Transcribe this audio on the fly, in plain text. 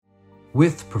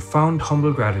With profound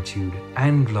humble gratitude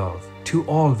and love to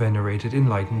all venerated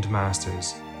enlightened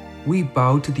masters, we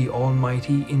bow to the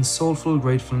Almighty in soulful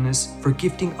gratefulness for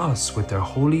gifting us with their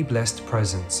holy blessed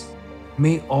presence.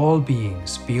 May all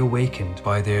beings be awakened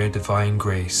by their divine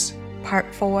grace. Part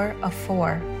 4 of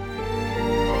 4.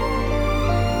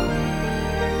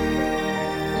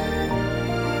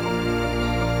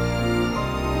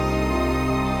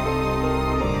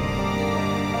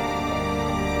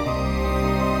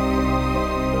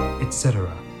 Etc.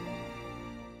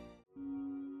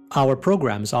 Our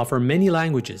programs offer many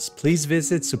languages. Please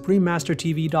visit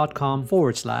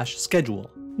suprememastertv.com/schedule.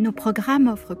 Nos programmes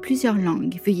offrent plusieurs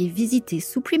langues. Veuillez visiter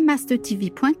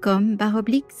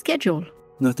suprememastertv.com/schedule.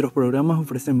 Nuestros programas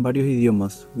ofrecen varios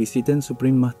idiomas. Visiten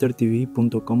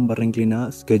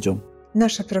suprememastertv.com/schedule.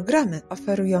 Nasze programy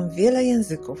oferują wiele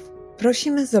języków.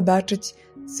 Prosimy zobaczyć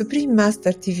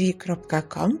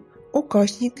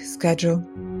suprememastertv.com/schedule.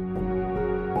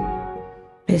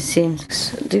 It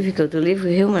seems difficult to live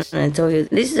with humans. I told you,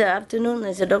 this is the afternoon.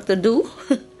 I said, Dr. Do.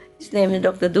 His name is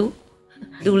Dr. Do.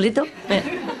 Doolittle.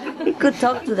 He could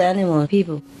talk to the animal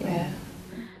people. Yeah.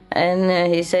 And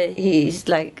he said he's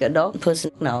like a dog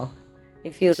person now. He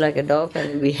feels like a dog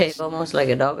and he behaves almost like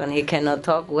a dog, and he cannot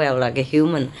talk well like a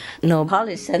human. No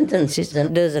polished sentences,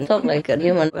 and doesn't talk like a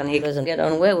human, and he doesn't get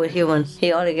on well with humans.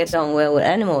 He only gets on well with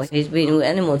animals. He's been with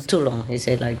animals too long, he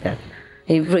said like that.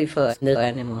 He prefers the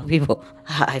animal people.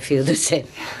 I feel the same.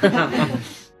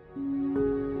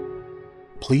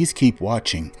 Please keep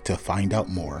watching to find out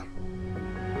more.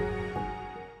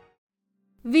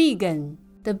 Vegan,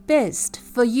 the best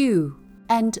for you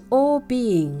and all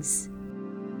beings.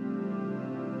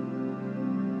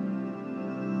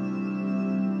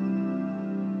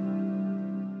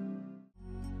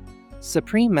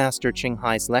 Supreme Master Ching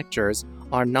Hai's lectures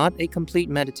are not a complete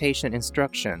meditation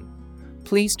instruction.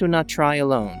 Please do not try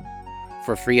alone.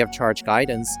 For free of charge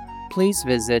guidance, please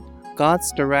visit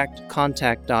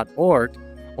godsdirectcontact.org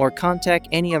or contact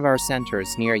any of our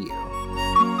centers near you.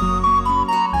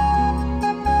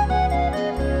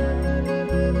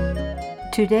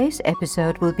 Today's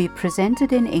episode will be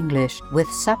presented in English with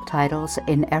subtitles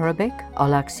in Arabic,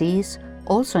 Aulacese,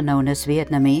 also known as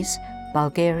Vietnamese,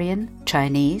 Bulgarian,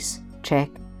 Chinese,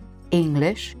 Czech,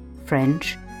 English,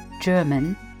 French,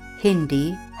 German,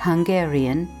 Hindi,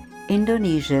 Hungarian,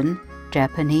 Indonesian,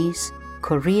 Japanese,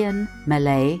 Korean,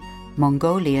 Malay,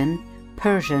 Mongolian,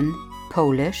 Persian,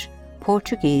 Polish,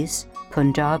 Portuguese,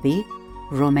 Punjabi,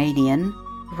 Romanian,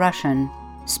 Russian,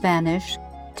 Spanish,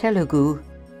 Telugu,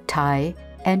 Thai,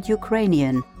 and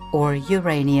Ukrainian or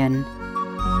Uranian.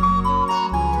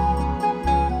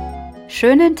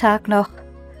 Schönen Tag noch.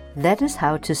 That is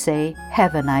how to say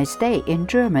 "have a nice day" in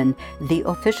German, the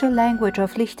official language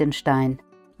of Liechtenstein.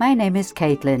 My name is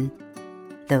Caitlin.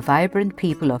 The vibrant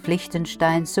people of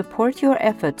Liechtenstein support your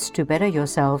efforts to better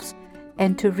yourselves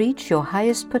and to reach your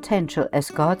highest potential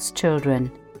as God's children.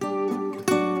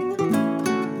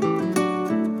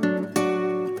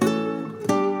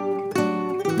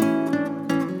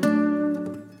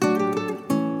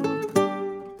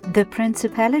 The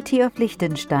Principality of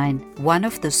Liechtenstein, one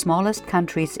of the smallest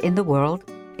countries in the world,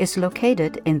 is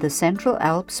located in the Central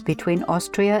Alps between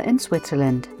Austria and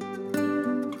Switzerland.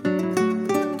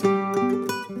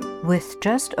 With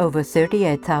just over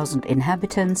 38,000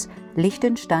 inhabitants,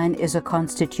 Liechtenstein is a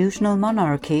constitutional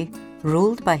monarchy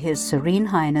ruled by His Serene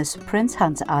Highness Prince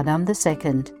Hans Adam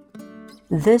II.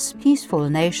 This peaceful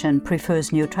nation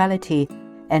prefers neutrality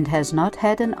and has not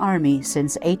had an army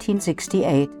since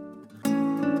 1868.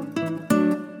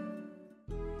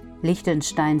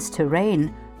 Liechtenstein's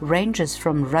terrain ranges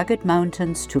from rugged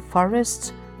mountains to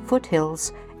forests,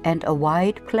 foothills, and a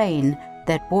wide plain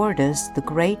that borders the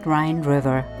Great Rhine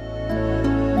River.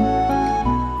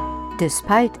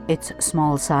 Despite its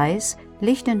small size,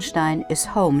 Liechtenstein is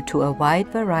home to a wide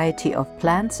variety of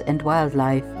plants and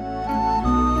wildlife.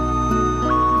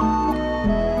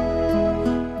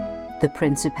 The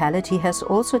Principality has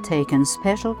also taken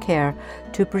special care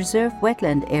to preserve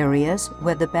wetland areas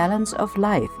where the balance of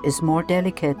life is more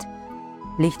delicate.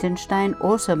 Liechtenstein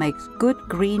also makes good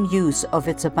green use of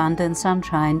its abundant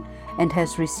sunshine and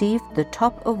has received the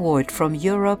top award from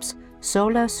Europe's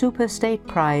Solar Superstate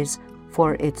Prize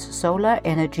for its solar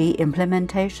energy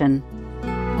implementation.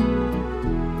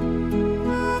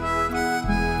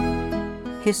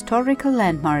 Historical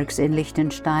landmarks in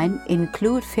Liechtenstein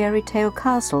include fairy tale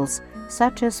castles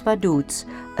such as Vaduz,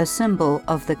 a symbol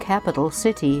of the capital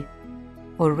city.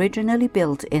 Originally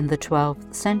built in the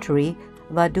 12th century,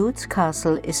 Vaduz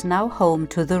Castle is now home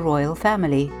to the royal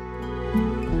family.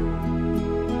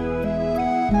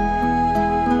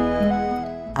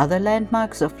 Other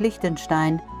landmarks of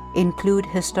Liechtenstein include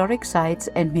historic sites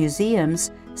and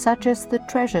museums such as the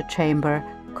Treasure Chamber,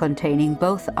 containing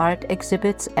both art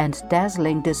exhibits and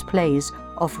dazzling displays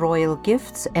of royal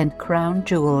gifts and crown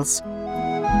jewels.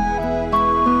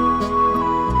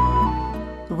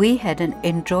 We had an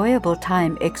enjoyable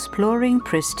time exploring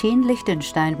pristine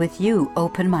Liechtenstein with you,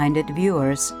 open-minded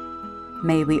viewers.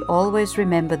 May we always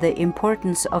remember the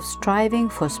importance of striving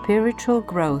for spiritual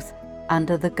growth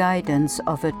under the guidance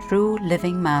of a true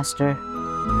living master.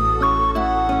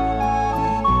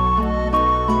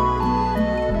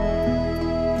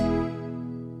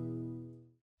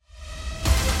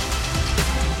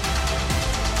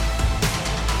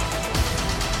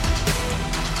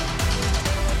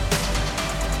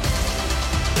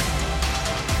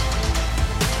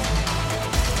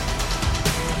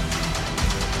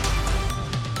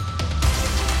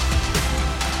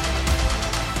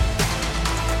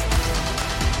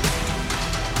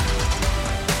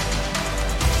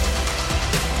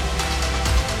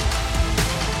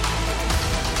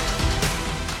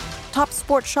 Top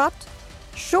sport shot?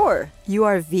 Sure, you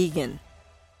are vegan.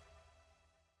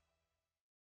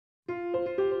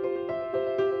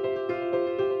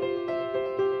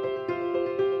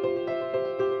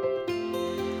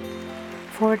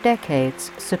 For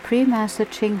decades, Supreme Master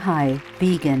Ching Hai,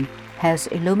 vegan, has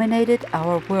illuminated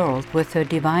our world with her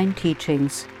divine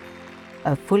teachings.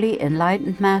 A fully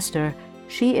enlightened master,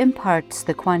 she imparts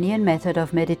the Kuan Yin method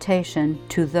of meditation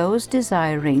to those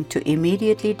desiring to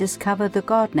immediately discover the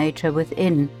God nature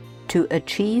within, to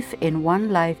achieve in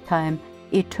one lifetime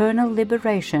eternal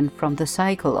liberation from the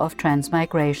cycle of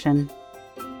transmigration.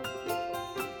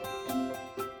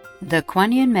 The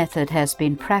Kuan Yin method has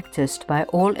been practiced by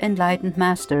all enlightened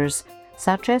masters,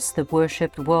 such as the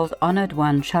worshipped world-honored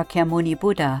one Shakyamuni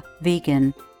Buddha,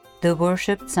 vegan, the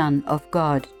worshipped Son of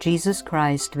God, Jesus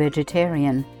Christ,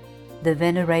 vegetarian, the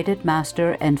venerated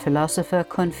master and philosopher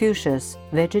Confucius,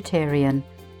 vegetarian,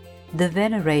 the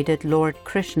venerated Lord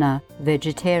Krishna,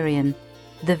 vegetarian,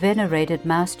 the venerated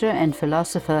master and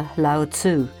philosopher Lao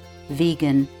Tzu,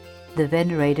 vegan, the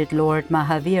venerated Lord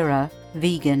Mahavira,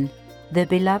 vegan, the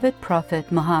beloved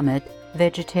Prophet Muhammad,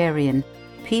 vegetarian,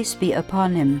 peace be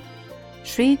upon him,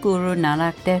 Sri Guru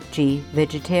Nanak Dev Ji,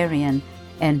 vegetarian,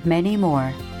 and many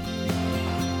more.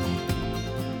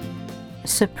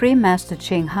 Supreme Master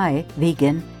Ching Hai,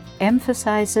 vegan,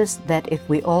 emphasizes that if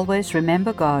we always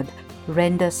remember God,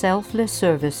 render selfless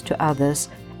service to others,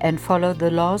 and follow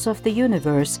the laws of the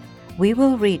universe, we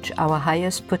will reach our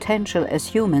highest potential as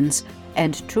humans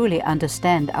and truly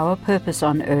understand our purpose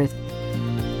on earth.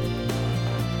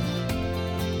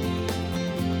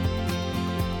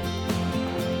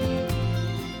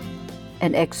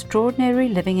 An extraordinary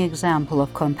living example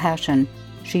of compassion,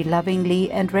 she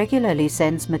lovingly and regularly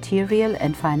sends material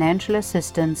and financial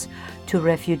assistance to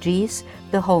refugees,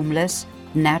 the homeless,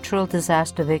 natural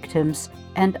disaster victims,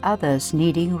 and others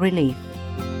needing relief.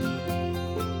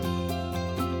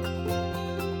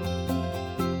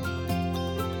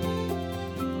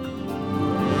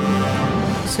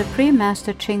 Supreme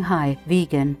Master Ching Hai,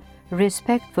 vegan,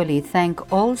 respectfully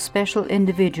thank all special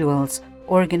individuals,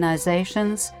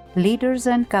 organizations, leaders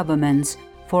and governments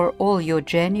for all your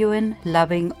genuine,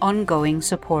 loving, ongoing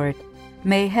support.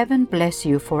 May heaven bless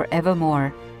you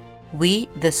forevermore. We,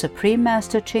 the Supreme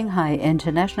Master Ching Hai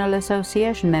International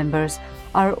Association members,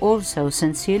 are also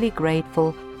sincerely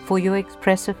grateful for your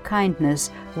expressive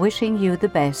kindness, wishing you the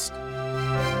best.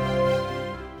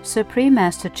 Supreme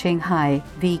Master Ching Hai,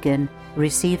 vegan,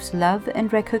 receives love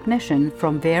and recognition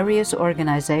from various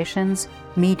organizations,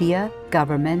 media,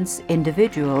 governments,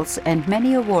 individuals, and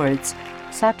many awards,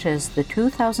 such as the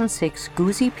 2006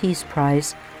 Guzi Peace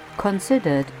Prize,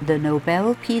 considered the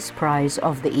Nobel Peace Prize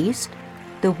of the East,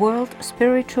 the World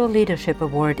Spiritual Leadership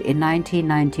Award in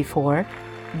 1994,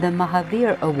 the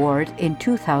Mahavir Award in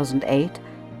 2008,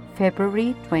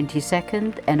 February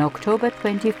 22nd and October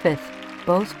 25th,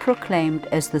 both proclaimed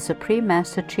as the Supreme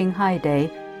Master Ching Hai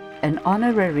Day, an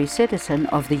honorary citizen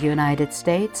of the United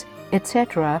States,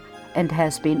 etc., and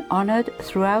has been honored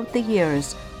throughout the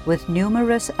years with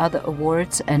numerous other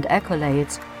awards and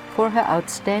accolades for her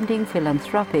outstanding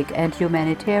philanthropic and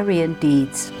humanitarian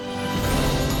deeds.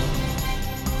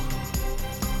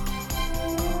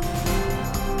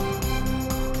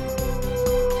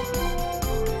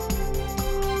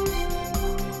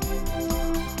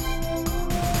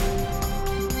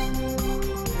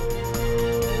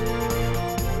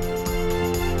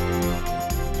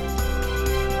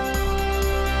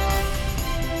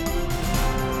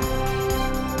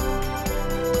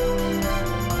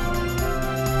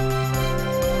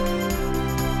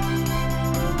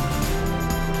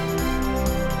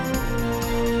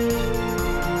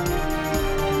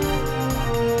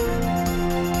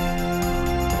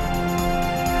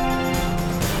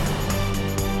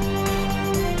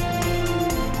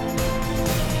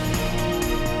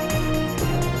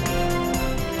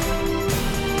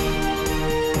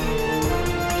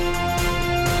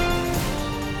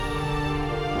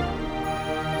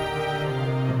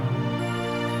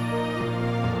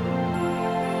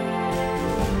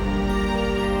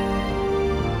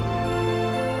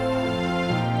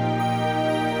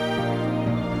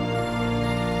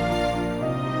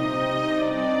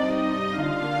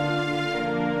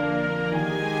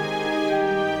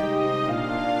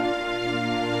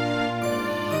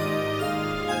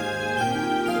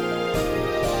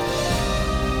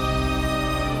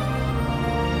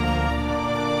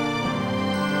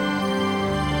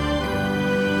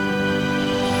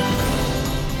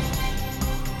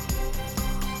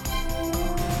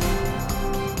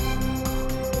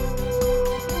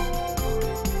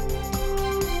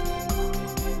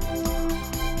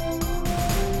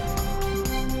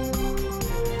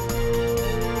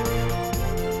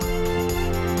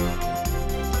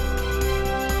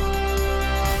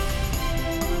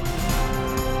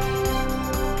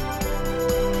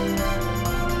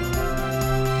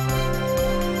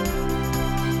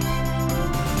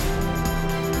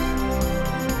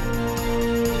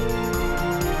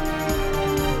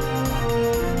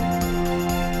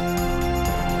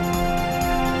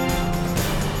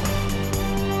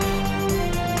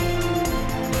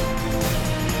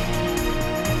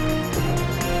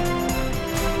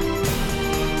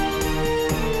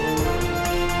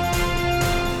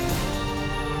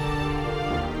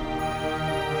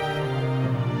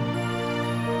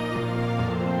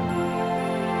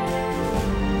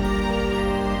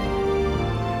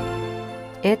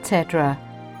 etc.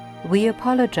 We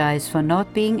apologize for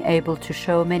not being able to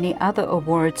show many other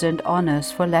awards and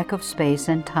honors for lack of space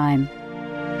and time.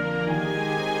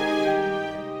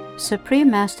 Supreme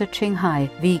Master Ching Hai,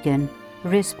 vegan,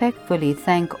 respectfully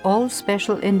thank all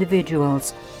special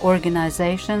individuals,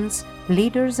 organizations,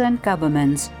 leaders and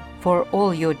governments for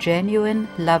all your genuine,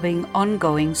 loving,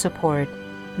 ongoing support.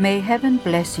 May heaven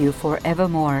bless you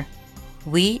forevermore.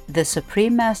 We, the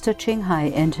Supreme Master Ching Hai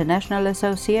International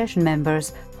Association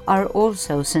members, are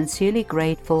also sincerely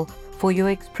grateful for your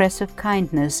expressive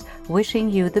kindness, wishing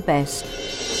you the best.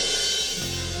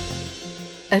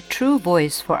 A true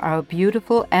voice for our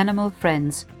beautiful animal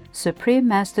friends, Supreme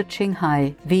Master Ching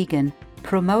Hai, vegan,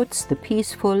 promotes the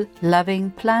peaceful, loving,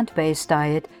 plant-based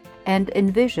diet and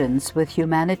envisions with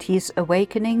humanity's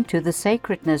awakening to the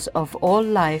sacredness of all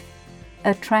life,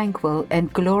 a tranquil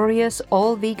and glorious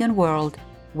all-vegan world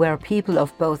where people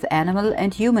of both animal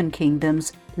and human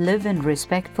kingdoms live in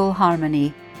respectful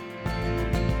harmony.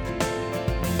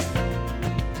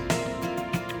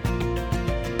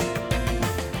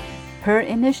 Her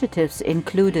initiatives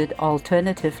included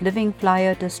alternative living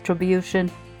flyer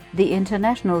distribution, the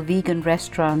International Vegan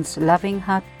Restaurants Loving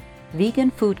Hut,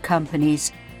 vegan food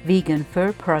companies, vegan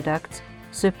fur products,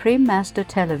 Supreme Master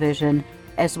Television,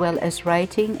 as well as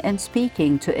writing and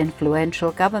speaking to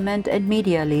influential government and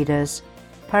media leaders,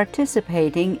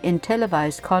 participating in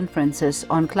televised conferences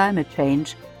on climate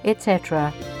change,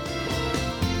 etc.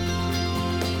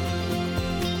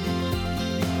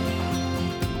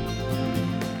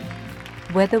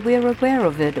 Whether we're aware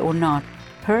of it or not,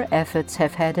 her efforts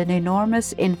have had an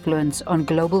enormous influence on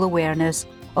global awareness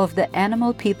of the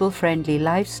animal people-friendly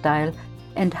lifestyle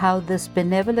and how this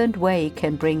benevolent way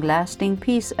can bring lasting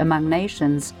peace among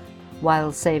nations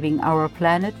while saving our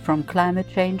planet from climate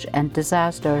change and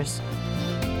disasters.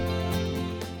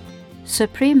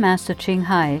 Supreme Master Ching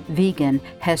Hai, vegan,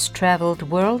 has traveled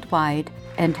worldwide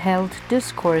and held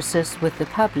discourses with the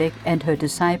public and her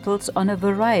disciples on a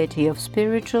variety of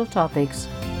spiritual topics.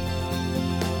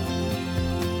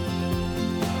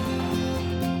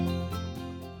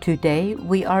 Today,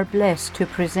 we are blessed to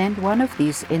present one of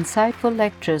these insightful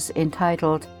lectures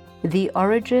entitled The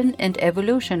Origin and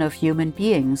Evolution of Human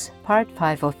Beings, Part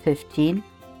 5 of 15,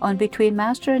 on Between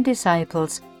Master and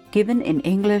Disciples, given in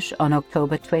English on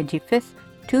October 25,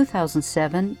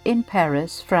 2007 in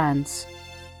Paris, France.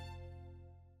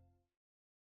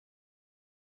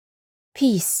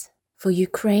 Peace for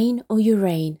Ukraine or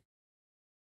Urain.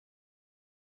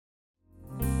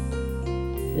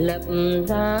 Lập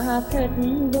ra thất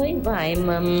với vài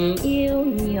mầm yêu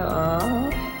nhỏ,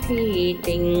 thì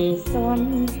tình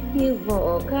son như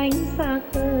vỗ cánh xa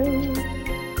khơi.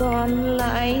 Còn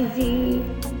lại gì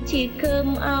chỉ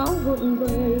cơm áo vụn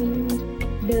vời,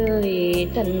 đời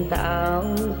tần tảo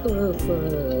phơ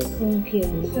phơ không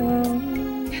kiểm soát.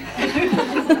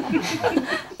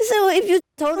 So if you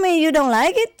told me you don't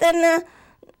like it, then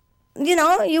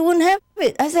you wouldn't have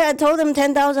it. I said I told them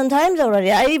 10,000 times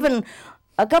already. I even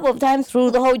a couple of times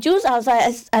threw the whole juice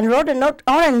outside and wrote a note,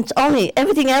 orange only.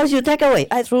 Everything else you take away.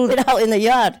 I threw it out in the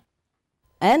yard.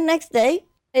 And next day,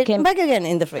 it came back again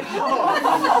in the fridge.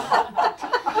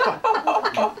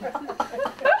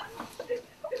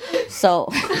 So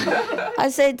I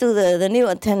say to the new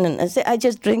attendant, I say, I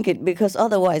just drink it because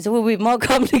otherwise it will be more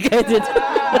complicated.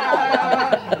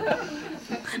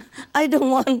 I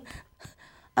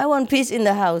want peace in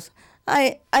the house.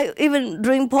 I even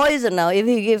drink poison now if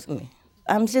he gives me.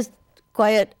 I'm just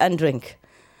quiet and drink.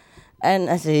 And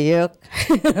I say, yuck.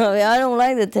 I don't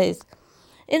like the taste.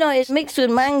 It's mixed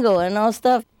with mango and all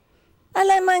stuff. I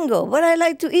like mango, but I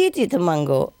like to eat it,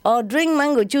 mango, or drink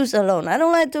mango juice alone. I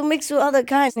don't like to mix with other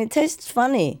kinds. It tastes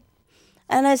funny.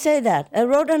 And I say that. I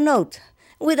wrote a note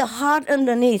with a heart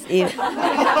underneath it.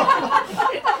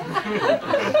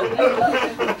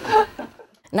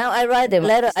 Now I write them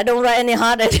letters. I don't write any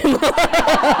heart anymore.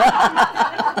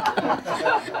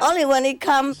 Only when it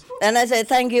comes, and I say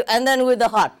thank you, and then with the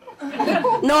heart.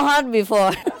 No heart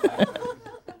before.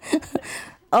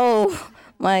 Oh,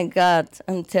 my God,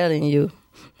 I'm telling you.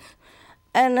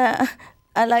 And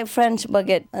I like French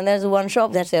baguette, and there's one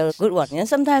shop that sells a good one. And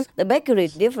sometimes the bakery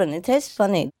is different. It tastes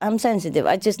funny. I'm sensitive.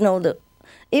 I just know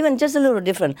even just a little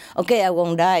different. Okay, I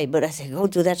won't die, but I say, go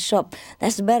to that shop.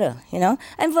 That's better,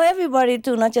 And for everybody,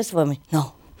 too, not just for me.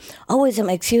 No. Always some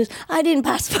excuse. I didn't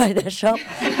pass by that shop.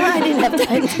 I didn't have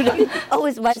time to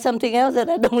always buy something else that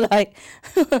I don't like.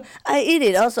 I eat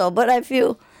it also, but I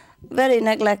feel very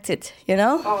neglected,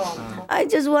 Oh. I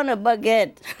just want a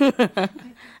baguette.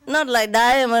 Not like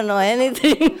diamond or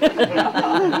anything.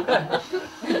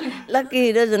 Lucky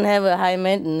he doesn't have a high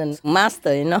maintenance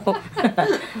master,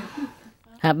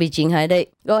 Happy Qinghai Day.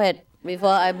 Go ahead,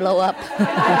 before I blow up.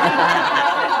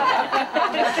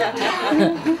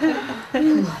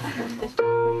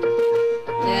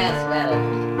 Yes, better.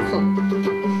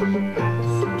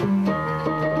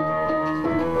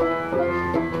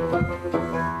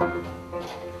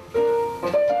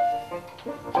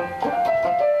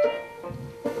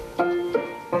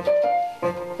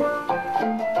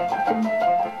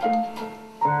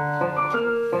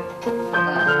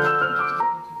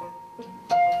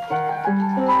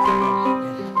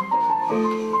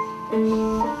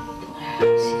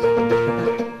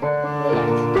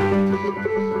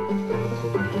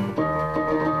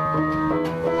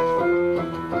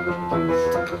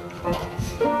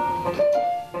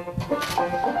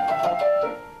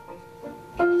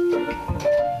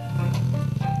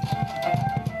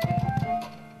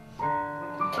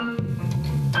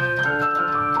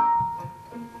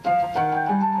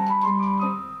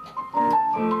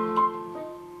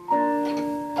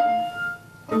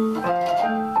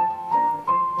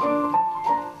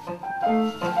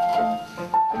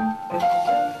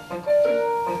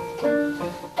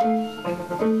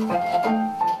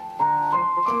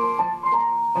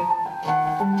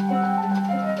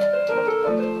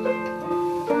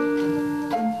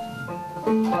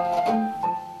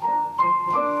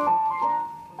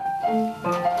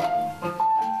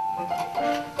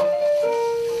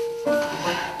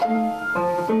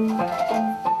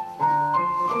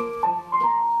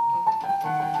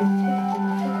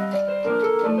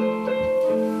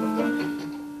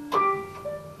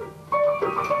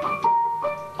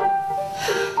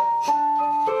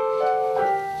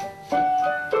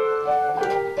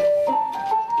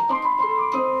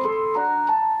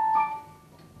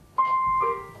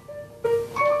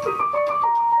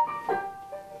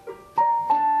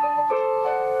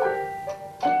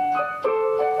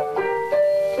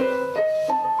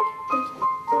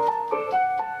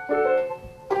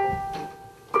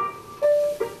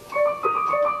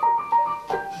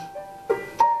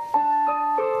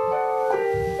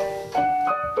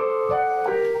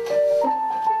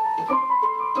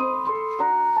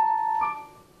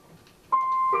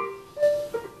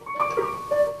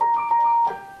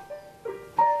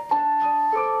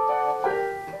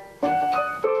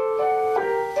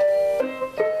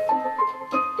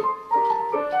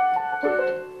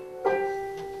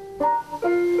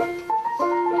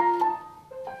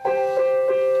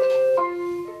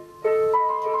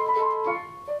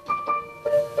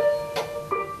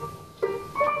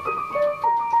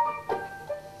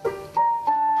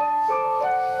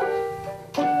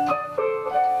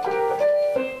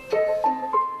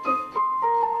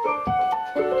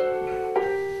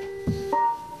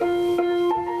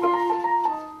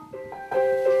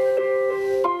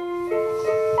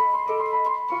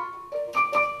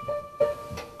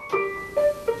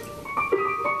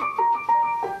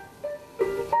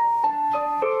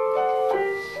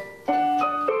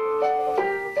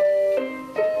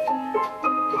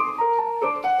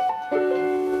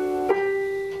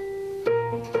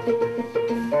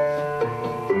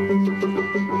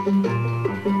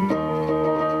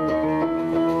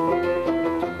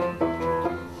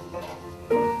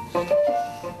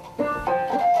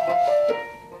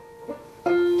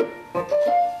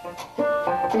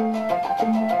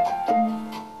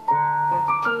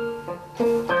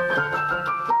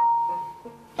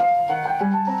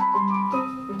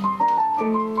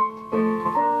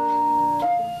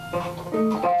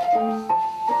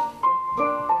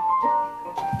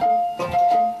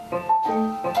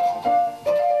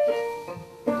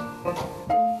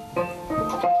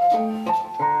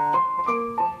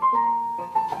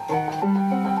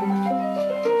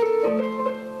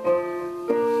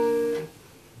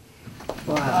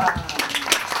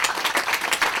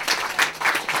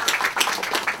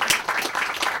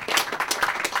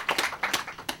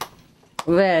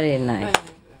 Very nice.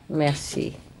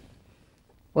 Merci.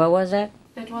 What was that?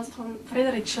 That was from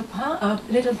Frédéric Chopin, a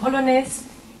little polonaise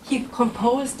he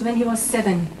composed when he was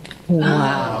 7.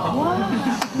 Wow.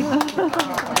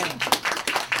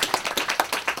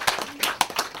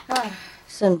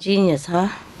 Some genius, huh?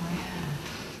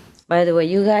 By the way,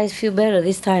 you guys feel better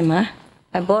this time, huh?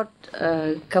 I bought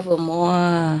a couple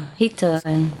more heater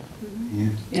and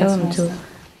told them to.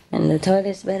 And the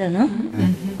toilet's better, no?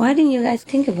 Mm-hmm. Why didn't you guys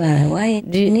think about it? Why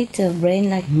do you need a brain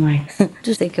like mine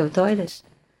to think of toilets?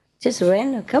 Just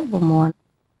rent a couple more.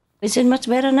 Is it much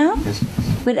better now? Yes.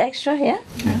 With extra, yeah?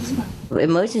 Yes.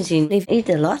 Emergency, they eat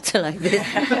a lot like this.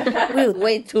 We'll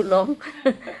wait too long.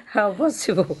 How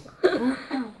possible?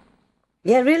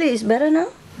 Yeah, really, it's better now?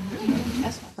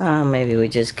 Yes. Maybe we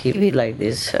just keep it like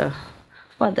this.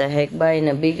 What the heck, buying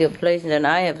a bigger place, then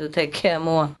I have to take care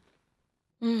more.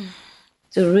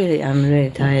 So really, I'm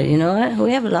really tired. You know,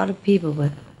 we have a lot of people,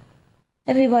 but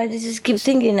everybody just keeps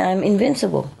thinking I'm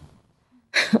invincible.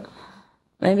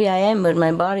 Maybe I am, but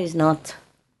my body's not.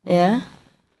 Yeah?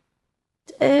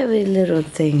 Every little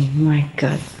thing, my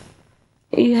God.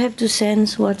 You have to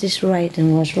sense what is right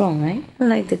and what's wrong, right?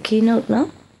 Like the keynote,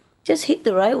 no? Just hit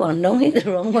the right one, don't hit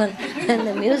the wrong one. And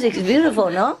the music is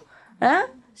beautiful, no? Huh?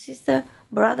 Sister,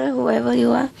 brother, whoever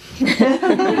you are.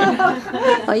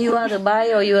 Or you are the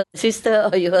boy, or you are the sister,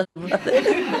 or you are the brother.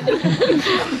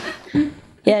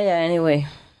 Anyway.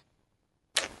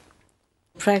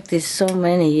 Practice so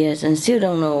many years and still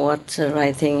don't know what's the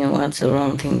right thing and what's the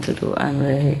wrong thing to do. I'm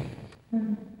really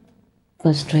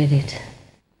frustrated.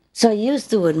 So I used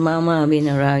to with Mama being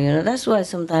around, you know. That's why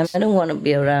sometimes I don't want to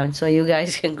be around, so you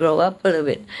guys can grow up a little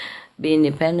bit, be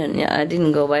independent. Yeah, I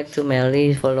didn't go back to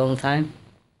Melody for a long time.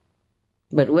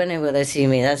 But whenever they see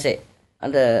me, that's it.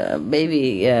 The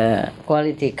baby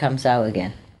quality comes out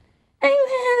again.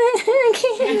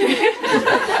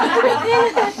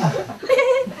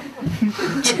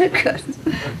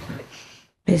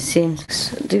 It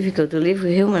seems difficult to live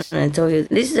with humans. And I told you,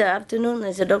 this is the afternoon,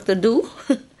 there's a Dr. Do.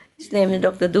 His name is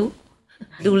Dr. Do.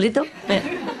 Doolittle.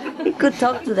 He could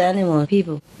talk to the animal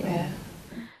people. Yeah.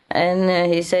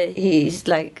 And he said he's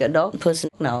like a dog person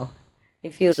now. He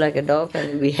feels like a dog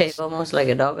and behaves almost like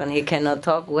a dog, and he cannot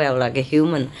talk well like a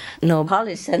human. No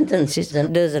polished sentences,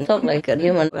 and doesn't talk like a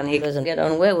human, and he doesn't get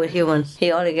on well with humans.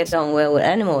 He only gets on well with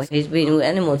animals. He's been with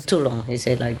animals too long, he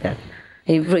said like that.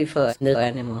 He prefers the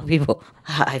animal people.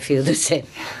 I feel the same.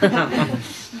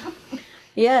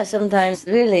 Yeah, sometimes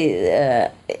really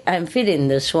I'm feeding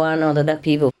the swan or the duck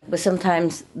people, but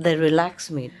sometimes they relax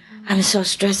me. I'm so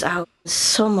stressed out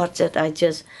so much that I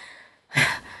just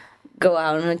go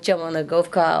out and jump on a golf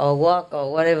cart or walk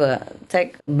or whatever,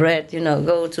 take breath,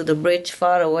 go to the bridge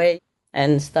far away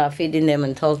and start feeding them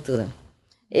and talk to them.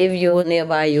 If you're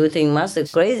nearby, you think, Master,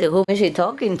 crazy, who is she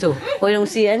talking to? We don't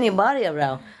see anybody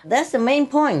around. That's the main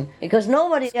point, because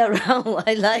nobody around,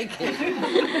 I like it.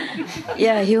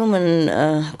 Yeah, human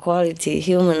quality,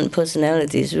 human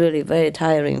personality is really very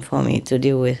tiring for me to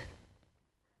deal with.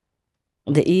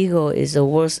 The ego is the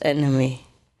worst enemy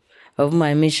of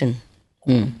my mission.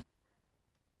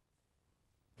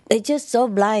 They're just so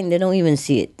blind, they don't even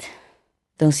see it.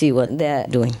 Don't see what they're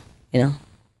doing,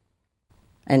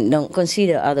 And don't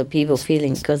consider other people's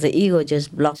feelings, because the ego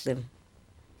just blocks them.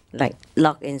 Like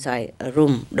locked inside a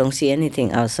room, don't see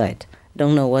anything outside,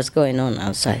 don't know what's going on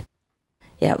outside.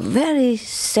 Yeah, very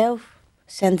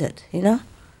self-centered,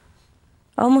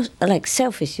 Almost like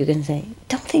selfish, you can say.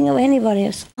 Don't think of anybody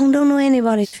else. Don't know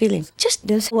anybody's feelings. Just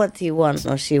do what he wants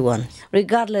or she wants,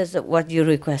 regardless of what you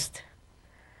request.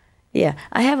 Yeah,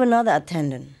 I have another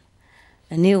attendant,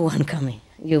 a new one coming.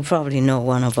 You probably know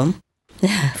one of them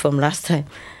from last time.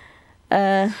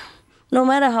 No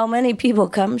matter how many people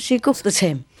come, she cooks the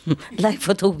same, like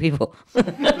for 2 people.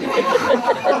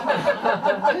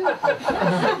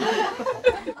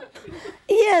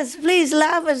 Yes, please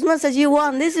laugh as much as you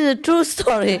want. This is a true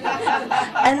story.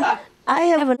 And I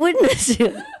have a witness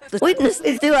here. The witness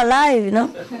is still alive,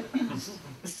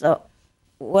 So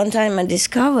one time I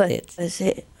discovered it. I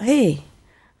said, hey,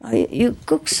 you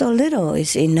cook so little.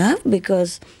 It's enough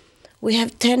because we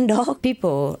have 10 dog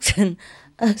people and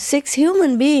 6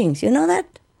 human beings. You know that?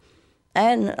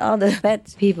 And other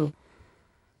pet people.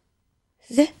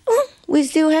 She said, we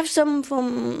still have some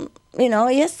from,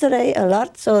 yesterday, a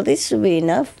lot, so this should be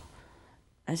enough.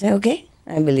 I said, okay,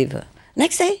 I believe her.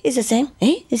 Next day, it's the same.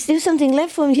 Hey, is still something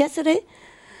left from yesterday?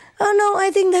 Oh, no,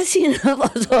 I think that's enough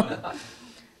also.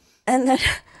 And then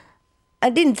I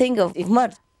didn't think of it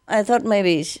much. I thought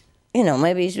maybe it's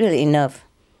really enough.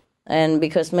 And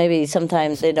because maybe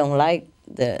sometimes they don't like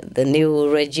the new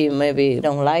regime, maybe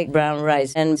don't like brown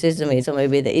rice and sesame, so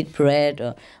maybe they eat bread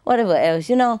or whatever else,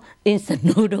 instant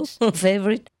noodles,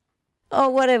 favorite, or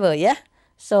whatever, yeah?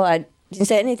 So I didn't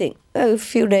say anything. A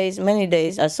few days, many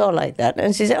days, I saw like that.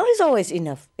 And she said, oh, it's always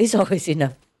enough. It's always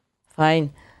enough.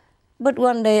 Fine. But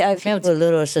one day I felt a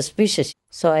little suspicious.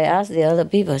 So I asked the other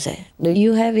people, I said, do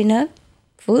you have enough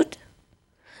food?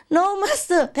 No,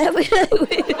 Master, every day we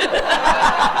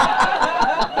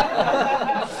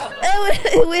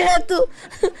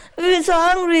were so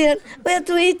hungry and we had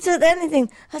to eat anything.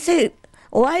 I said,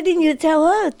 why didn't you tell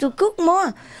her to cook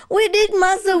more? We did,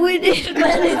 Master, we did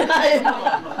many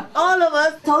times. All of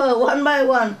us told her one by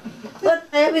one. But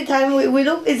every time we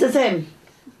look, it's the same.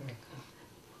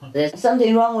 There's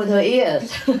something wrong with her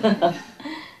ears.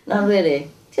 Not really,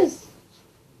 just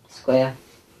square.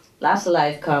 Last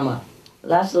life karma,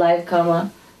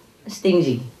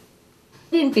 stingy.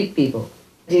 Didn't feed people.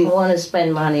 Didn't want to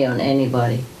spend money on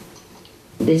anybody.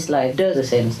 This life does the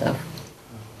same stuff.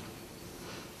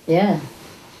 Yeah.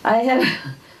 I have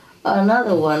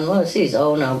another one. Well, she's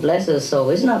old now, bless her soul.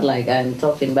 It's not like I'm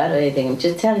talking bad or anything. I'm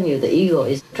just telling you the ego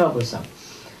is troublesome.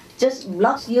 Just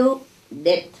blocks you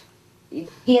dead. You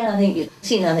hear nothing, you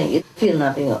see nothing, you feel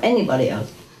nothing, or anybody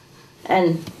else.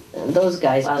 And those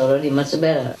guys are already much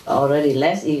better, already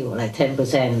less ego, like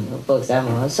 10%, for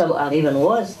example. Some are even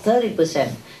worse,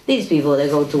 30%. These people, they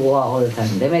go to war all the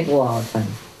time. They make war all the time.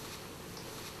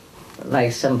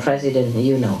 Like some president,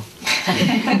 you know.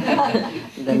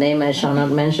 The name I shall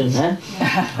not mention, huh?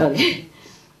 Okay.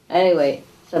 Anyway,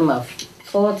 some of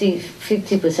 40,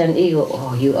 50% ego.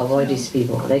 Oh, you avoid these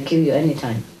people. They kill you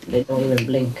anytime. They don't even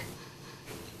blink.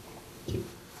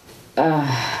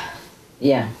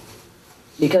 Yeah.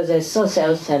 Because they're so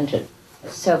self-centered,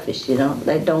 selfish, you know.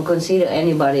 They don't consider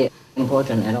anybody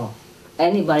important at all.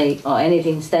 Anybody or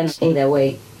anything stands in their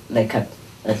way, they cut.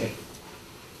 That's it.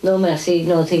 No mercy,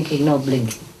 no thinking, no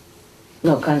blinking.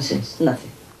 No conscience,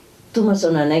 nothing. Too much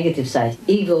on the negative side.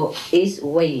 Ego is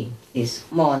weighing, is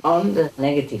more on the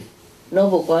negative.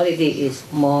 Noble quality is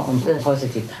more on the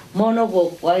positive. More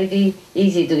noble quality,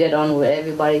 easy to get on with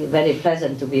everybody, very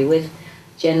pleasant to be with,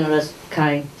 generous,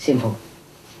 kind, simple.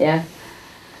 Yeah?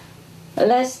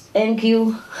 Less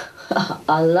NQ,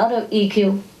 a lot of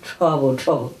EQ,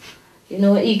 trouble. You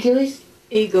know what EQ is?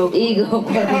 Ego. You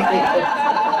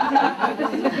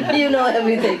know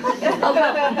everything.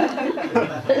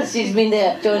 She's been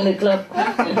there, join the club.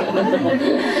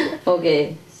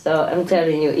 Okay, so I'm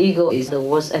telling you, ego is the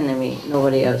worst enemy,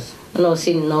 nobody else. No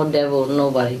sin, no devil,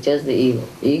 nobody, just the ego.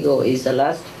 Ego is the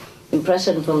last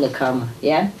impression from the karma,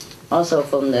 yeah? Also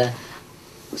from the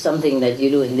something that you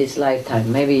do in this lifetime.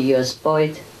 Maybe you're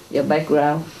spoiled, your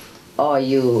background, or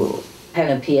you have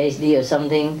a PhD or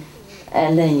something,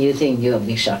 and then you think you're a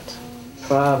big shot.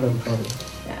 Problem.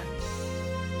 Yeah.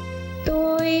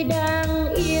 Tôi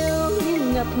đang yêu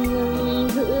nhưng ngập ngừng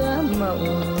giữa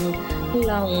mộng,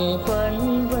 lòng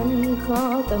phân vân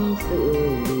khó tâm sự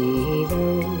vì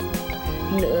đâu.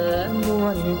 Nửa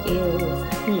muốn yêu,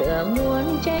 nửa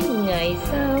muốn tránh ngày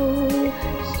sau,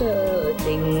 sợ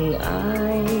tình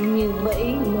ai như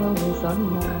bẫy mong gió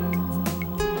nào.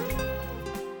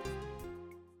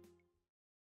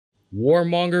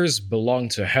 Warmongers belong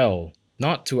to hell,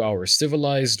 not to our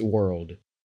civilized world.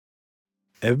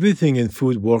 Everything in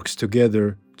food works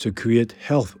together to create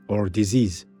health or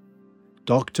disease.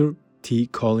 Dr. T.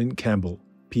 Colin Campbell,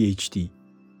 PhD,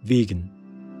 vegan.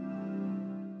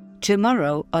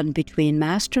 Tomorrow on Between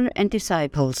Master and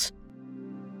Disciples.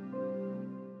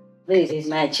 This is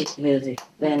magic music.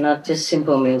 They're not just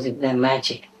simple music, they're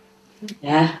magic.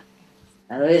 Yeah?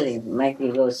 I really make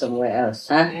you go somewhere else,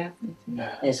 huh? Yeah.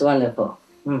 It's wonderful.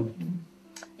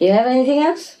 You have anything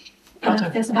else?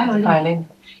 There's violin.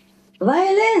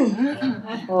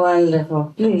 Violin?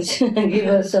 Wonderful. Please, give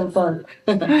us some fun.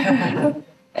 Yeah,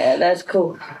 that's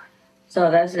cool. So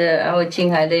that's our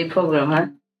Qinghai Day program, huh?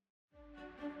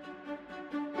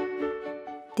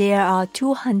 There are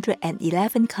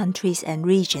 211 countries and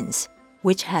regions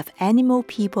which have animal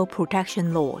people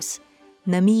protection laws.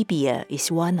 Namibia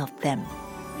is one of them.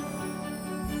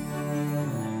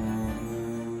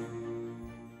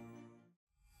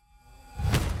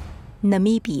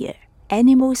 Namibia,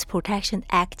 Animals Protection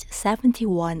Act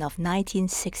 71 of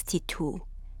 1962.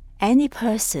 Any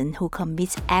person who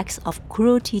commits acts of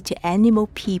cruelty to animal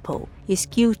people is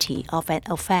guilty of an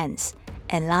offense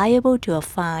and liable to a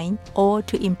fine or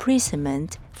to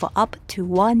imprisonment for up to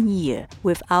 1 year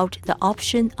without the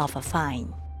option of a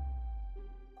fine.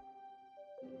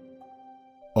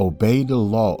 Obey the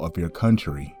law of your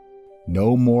country.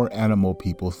 No more animal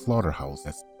people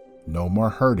slaughterhouses. No more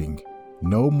hurting.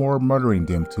 No more murdering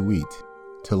them to eat,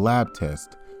 to lab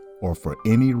test, or for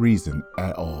any reason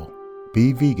at all.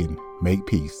 Be vegan, make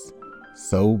peace.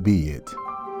 So be it.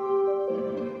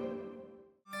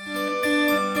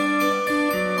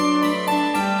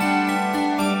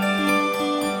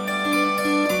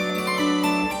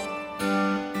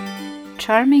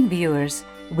 Charming viewers,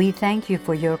 we thank you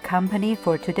for your company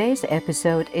for today's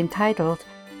episode entitled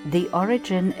The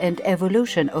Origin and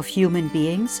Evolution of Human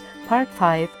Beings, Part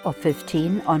 5 of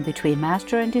 15 on Between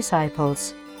Master and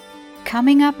Disciples.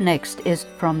 Coming up next is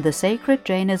from the sacred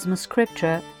Jainism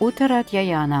scripture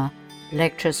Uttaradhyayana,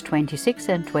 Lectures 26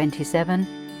 and 27,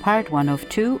 Part 1 of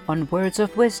 2 on Words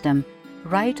of Wisdom,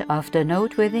 right after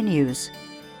Noteworthy News.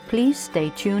 Please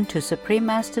stay tuned to Supreme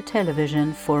Master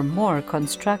Television for more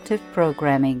constructive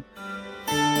programming.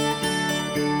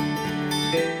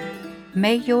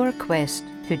 May your quest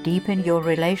to deepen your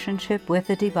relationship with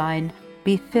the divine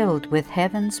be filled with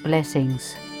heaven's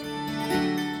blessings.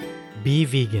 Be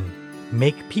vegan.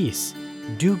 Make peace.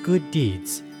 Do good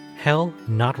deeds. Hell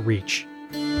not reach.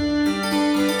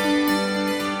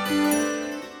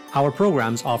 Our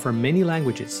programs offer many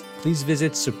languages. Please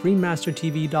visit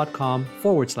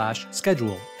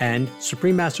suprememastertv.com/schedule and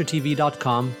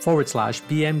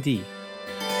suprememastertv.com/BMD.